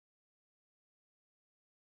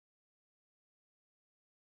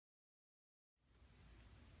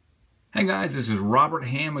Hey guys, this is Robert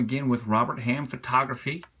Hamm again with Robert Hamm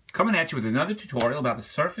Photography, coming at you with another tutorial about the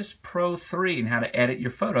Surface Pro 3 and how to edit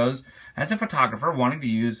your photos as a photographer wanting to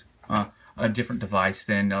use a different device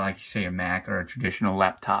than, like you say, a Mac or a traditional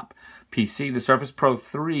laptop PC. The Surface Pro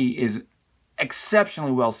 3 is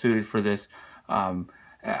exceptionally well suited for this.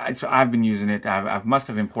 So I've been using it. I must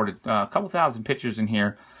have imported a couple thousand pictures in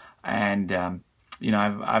here, and you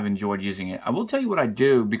know, I've enjoyed using it. I will tell you what I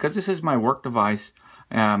do, because this is my work device.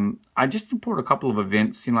 I just import a couple of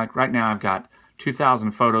events. You know, like right now I've got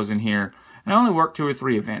 2,000 photos in here, and I only work 2 or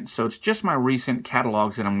 3 events. So it's just my recent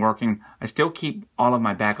catalogs that I'm working. I still keep all of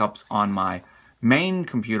my backups on my main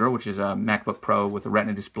computer, which is a MacBook Pro with a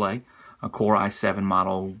Retina display, a Core i7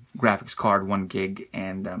 model, graphics card, 1 gig,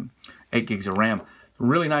 and 8 gigs of RAM.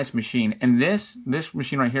 Really nice machine, and this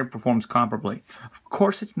machine right here performs comparably. Of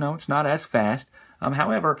course, it's not as fast.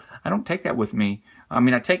 However, I don't take that with me. I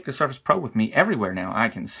mean, I take the Surface Pro with me everywhere now. I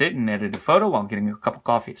can sit and edit a photo while getting a cup of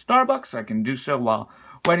coffee at Starbucks. I can do so while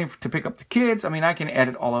waiting to pick up the kids. I mean, I can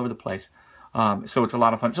edit all over the place. So it's a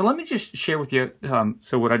lot of fun. So let me just share with you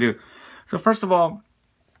so what I do. So first of all,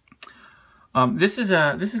 this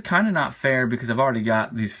is kind of not fair, because I've already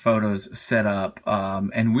got these photos set up,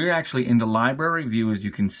 and we're actually in the library view, as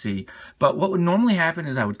you can see. But what would normally happen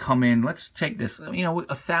is I would come in. Let's take this, you know,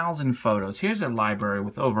 1,000 photos. Here's a library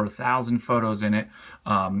with over 1,000 photos in it.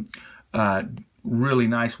 Really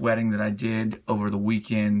nice wedding that I did over the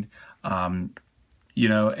weekend. You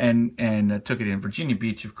know, and took it in Virginia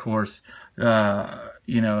Beach, of course. You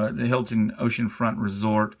know, the Hilton Oceanfront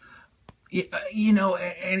Resort. You know,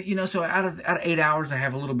 so out of 8 hours, I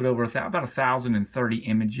have a little bit over about 1,030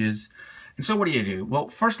 images. And so what do? Well,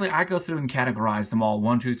 firstly, I go through and categorize them all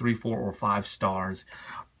 1, 2, 3, 4, or 5 stars.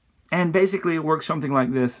 And basically, it works something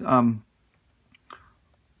like this. 1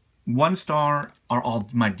 star are all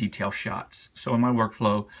my detail shots. So in my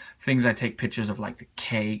workflow, things I take pictures of, like the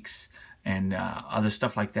cakes and other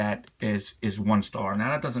stuff like that, is 1 star.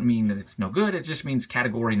 Now, that doesn't mean that it's no good. It just means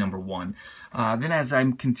category number 1. Then as I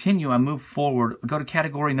continue, I move forward, go to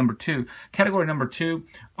category number 2. Category number 2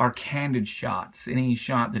 are candid shots. Any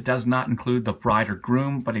shot that does not include the bride or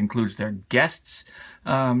groom, but includes their guests.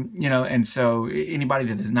 You know, and so anybody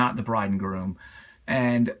that is not the bride and groom.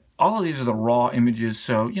 And all of these are the raw images.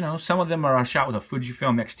 So, you know, some of them are shot with a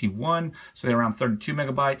Fujifilm X-T1, so they're around 32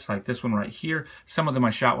 megabytes, like this one right here. Some of them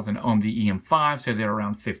I shot with an OMD EM5, so they're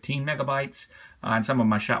around 15 megabytes. And some of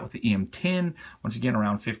them I shot with the EM10, once again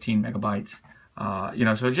around 15 megabytes. You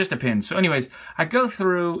know, so it just depends. So anyways, I go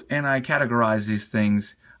through and I categorize these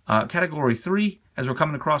things. Category 3, as we're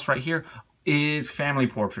coming across right here, is family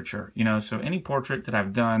portraiture. You know, so any portrait that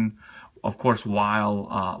I've done, of course,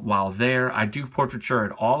 while there. I do portraiture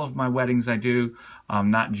at all of my weddings. I do,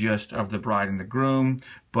 not just of the bride and the groom,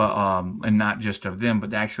 but and not just of them,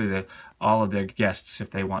 but actually all of their guests.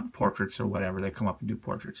 If they want portraits or whatever, they come up and do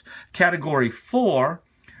portraits. Category 4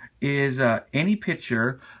 is any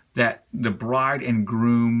picture that the bride and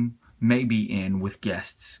groom may be in with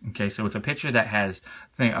guests. Okay, so it's a picture that has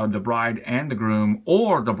the bride and the groom,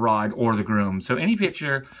 or the bride or the groom. So any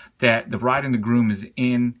picture that the bride and the groom is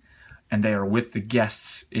in, and they are with the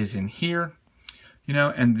guests, is in here, you know.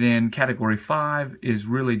 And then category 5 is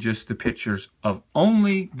really just the pictures of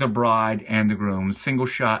only the bride and the groom, single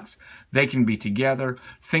shots. They can be together.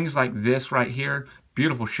 Things like this right here,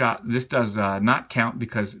 beautiful shot. This does not count,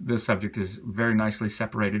 because the subject is very nicely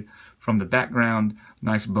separated from the background,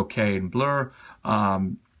 nice bokeh and blur.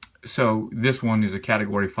 So this one is a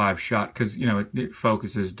category 5 shot, because, you know, it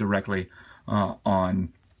focuses directly on,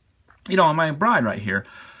 you know, on my bride right here.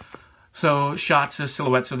 So shots of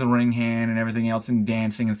silhouettes of the ring hand and everything else, and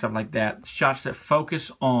dancing and stuff like that. Shots that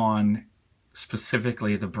focus on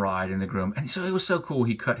specifically the bride and the groom. And so it was so cool.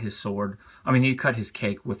 He cut his sword. I mean, he cut his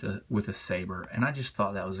cake with a saber. And I just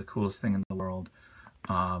thought that was the coolest thing in the world.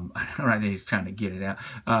 I don't know, he's trying to get it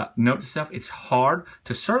out. Note to self, it's hard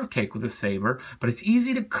to serve cake with a saber, but it's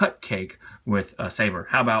easy to cut cake with a saber.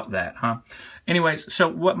 How about that, huh? Anyways, so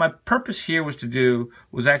what my purpose here was to do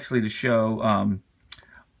was actually to show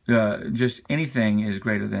just anything is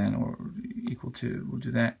greater than or equal to. We'll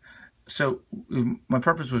do that. So my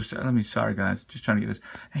purpose was to, sorry guys, just trying to get this.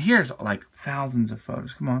 Here's like thousands of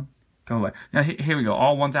photos. Come on, go away. Now here we go,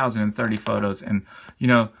 all 1,030 photos, and you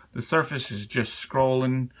know, the Surface is just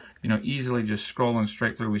scrolling, you know, easily just scrolling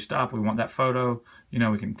straight through. We stop, we want that photo, you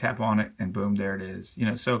know, we can tap on it and boom, there it is. You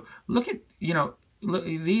know, so look at, you know, look,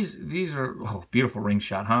 these are, oh, beautiful ring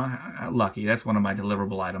shot, huh? Lucky, that's one of my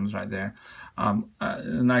deliverable items right there.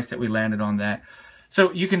 Nice that we landed on that.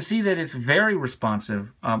 So you can see that it's very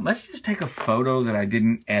responsive. Let's just take a photo that I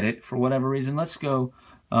didn't edit for whatever reason. Let's go,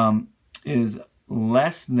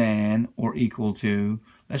 less than or equal to,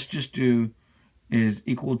 let's just do is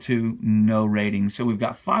equal to no rating. So we've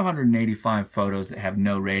got 585 photos that have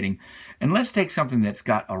no rating. And let's take something that's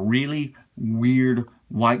got a really weird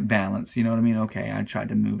white balance. You know what I mean? Okay, I tried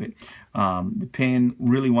to move it. The pen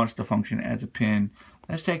really wants to function as a pen.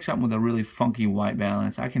 Let's take something with a really funky white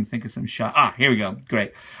balance. I can think of some shot. Ah, here we go.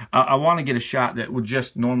 Great. I want to get a shot that would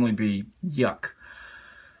just normally be yuck.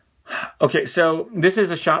 Okay, so this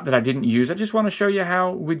is a shot that I didn't use. I just want to show you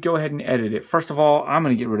how we'd go ahead and edit it. First of all, I'm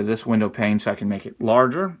going to get rid of this window pane so I can make it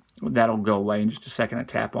larger. That'll go away in just a second. I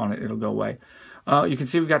tap on it, it'll go away. You can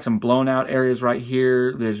see we've got some blown out areas right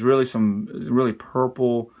here. There's really some really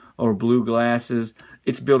purple or blue glasses.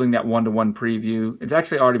 It's building that one-to-one preview. It's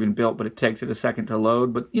actually already been built, but it takes it a second to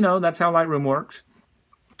load. But, you know, that's how Lightroom works.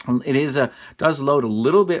 It does load a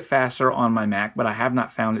little bit faster on my Mac, but I have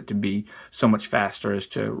not found it to be so much faster as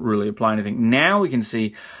to really apply anything. Now we can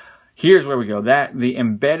see, here's where we go. That the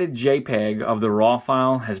embedded JPEG of the raw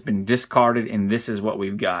file has been discarded, and this is what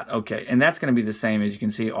we've got. Okay, and that's going to be the same. As you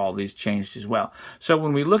can see, all these changed as well. So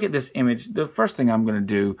when we look at this image, the first thing I'm going to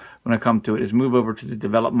do when I come to it is move over to the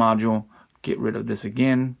develop module, get rid of this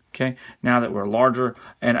again. Okay, now that we're larger,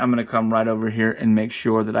 and I'm going to come right over here and make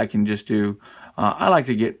sure that I can just do, I like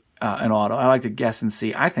to get an auto. I like to guess and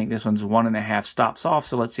see. I think this one's 1.5 stops off,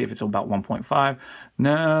 so let's see if it's about 1.5.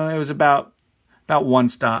 No, it was about 1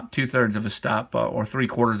 stop, 2/3 of a stop, or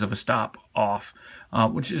 3/4 of a stop off,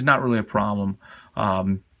 which is not really a problem.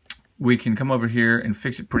 We can come over here and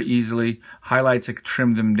fix it pretty easily. Highlights, I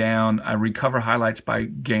trim them down. I recover highlights by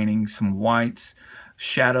gaining some whites.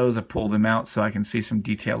 Shadows, I pull them out so I can see some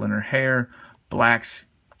detail in her hair. Blacks,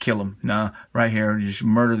 kill them. Nah, right here, you just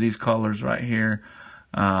murder these colors right here.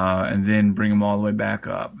 And then bring them all the way back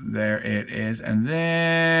up. There it is. And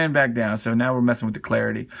then back down. So now we're messing with the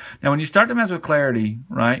clarity. Now when you start to mess with clarity,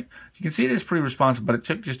 right, you can see it's pretty responsive, but it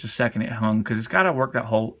took just a second. It hung because it's got to work that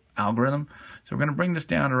whole algorithm. So we're going to bring this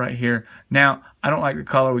down to right here. Now, I don't like the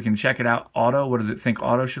color. We can check it out. Auto, what does it think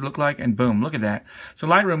auto should look like? And boom, look at that. So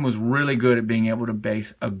Lightroom was really good at being able to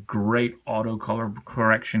base a great auto color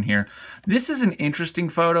correction here. This is an interesting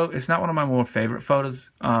photo. It's not one of my more favorite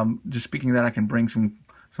photos. Just speaking of that, I can bring some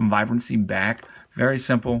vibrancy back. Very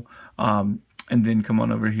simple. And then come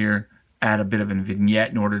on over here, add a bit of a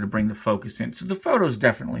vignette in order to bring the focus in. So the photo is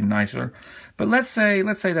definitely nicer. But let's say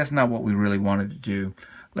that's not what we really wanted to do.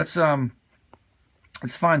 Let's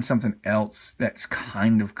find something else that's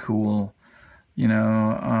kind of cool, you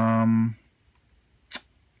know.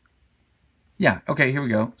 Yeah, okay, here we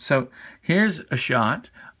go. So here's a shot.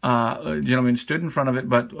 A gentleman stood in front of it,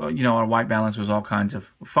 but you know, our white balance was all kinds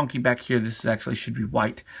of funky back here. This actually should be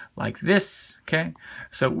white like this. Okay,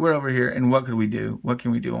 so we're over here, and what could we do? What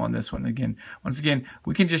can we do on this one? Again, once again,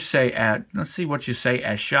 we can just say add. Let's see what you say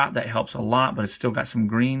as shot. That helps a lot, but it's still got some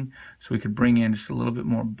green, so we could bring in just a little bit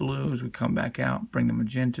more blue as we come back out. Bring the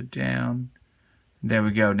magenta down. There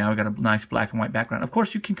we go. Now we got a nice black and white background. Of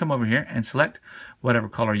course, you can come over here and select whatever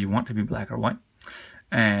color you want to be black or white,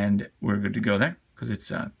 and we're good to go there because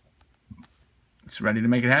it's ready to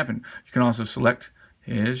make it happen. You can also select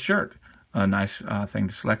his shirt. A nice thing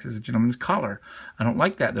to select is a gentleman's collar. I don't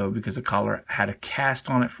like that though because the collar had a cast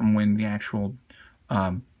on it from when the actual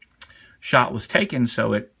shot was taken,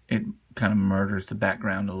 so it kind of murders the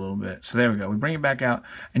background a little bit. So there we go. We bring it back out,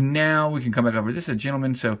 and now we can come back over. This is a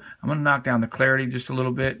gentleman, so I'm going to knock down the clarity just a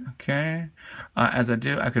little bit. Okay. As I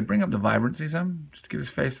do, I could bring up the vibrancy some, just to get his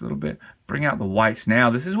face a little bit. Bring out the whites. Now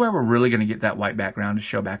this is where we're really going to get that white background to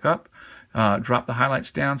show back up. Drop the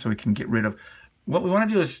highlights down so we can get rid of. What we want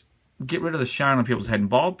to do is get rid of the shine on people's head. And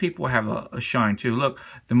bald people have a shine too. Look,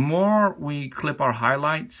 the more we clip our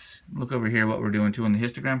highlights, look over here what we're doing too in the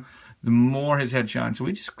histogram, the more his head shines. So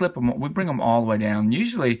we just clip them, we bring them all the way down.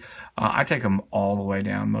 Usually I take them all the way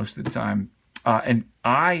down most of the time. And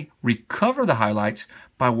I recover the highlights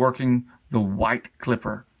by working the white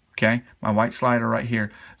clipper. Okay, my white slider right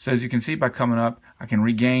here. So as you can see by coming up, I can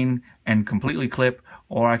regain and completely clip,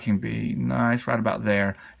 or I can be nice right about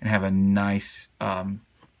there and have a nice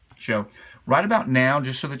show. Right about now,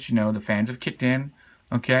 just so that you know, the fans have kicked in,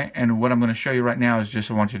 okay? And what I'm going to show you right now is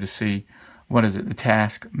just I want you to see, what is it, the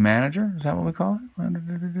task manager? Is that what we call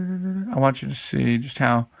it? I want you to see just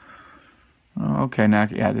how, okay, now,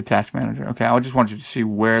 yeah, the task manager. Okay, I just want you to see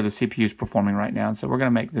where the CPU is performing right now. So we're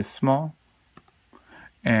going to make this small,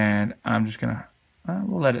 and I'm just going to,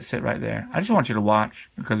 we'll let it sit right there. I just want you to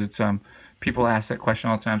watch because it's, people ask that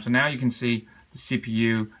question all the time. So now you can see the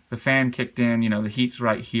CPU, the fan kicked in, you know, the heat's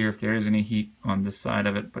right here if there is any heat on this side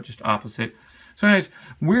of it, but just opposite. So anyways,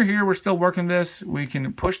 we're here, we're still working this. We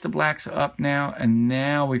can push the blacks up now, and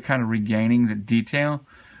now we're kind of regaining the detail.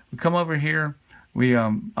 We come over here,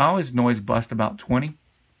 I always noise bust about 20.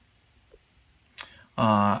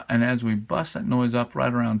 And as we bust that noise up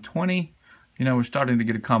right around 20, you know, we're starting to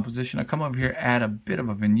get a composition. I come over here, add a bit of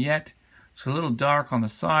a vignette. It's a little dark on the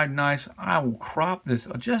side, nice. I will crop this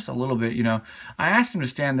just a little bit, you know. I asked him to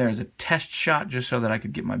stand there as a test shot just so that I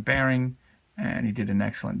could get my bearing, and he did an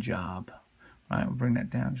excellent job. All right, we'll bring that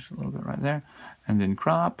down just a little bit right there, and then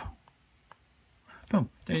crop. Boom,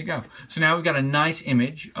 there you go. So now we've got a nice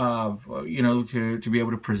image of, you know, to be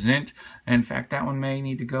able to present. In fact, that one may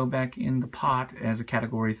need to go back in the pot as a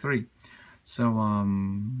category 3. So,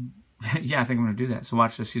 yeah, I think I'm going to do that. So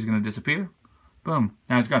watch this. He's going to disappear. Boom.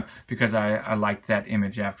 Now it's gone because I liked that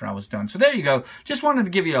image after I was done. So there you go. Just wanted to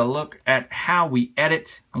give you a look at how we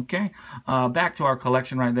edit, okay? Back to our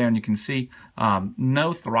collection right there, and you can see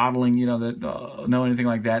no throttling, you know, no anything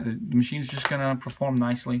like that. The machine's just going to perform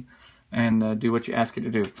nicely and do what you ask it to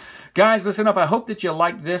do. Guys, listen up. I hope that you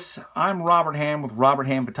like this. I'm Robert Hamm with Robert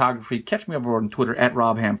Hamm Photography. Catch me over on Twitter at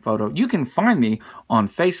RobHammPhoto. You can find me on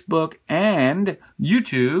Facebook and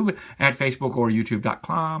YouTube at Facebook or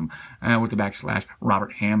YouTube.com with the /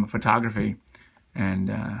 Robert Hamm Photography.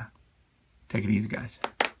 And take it easy, guys.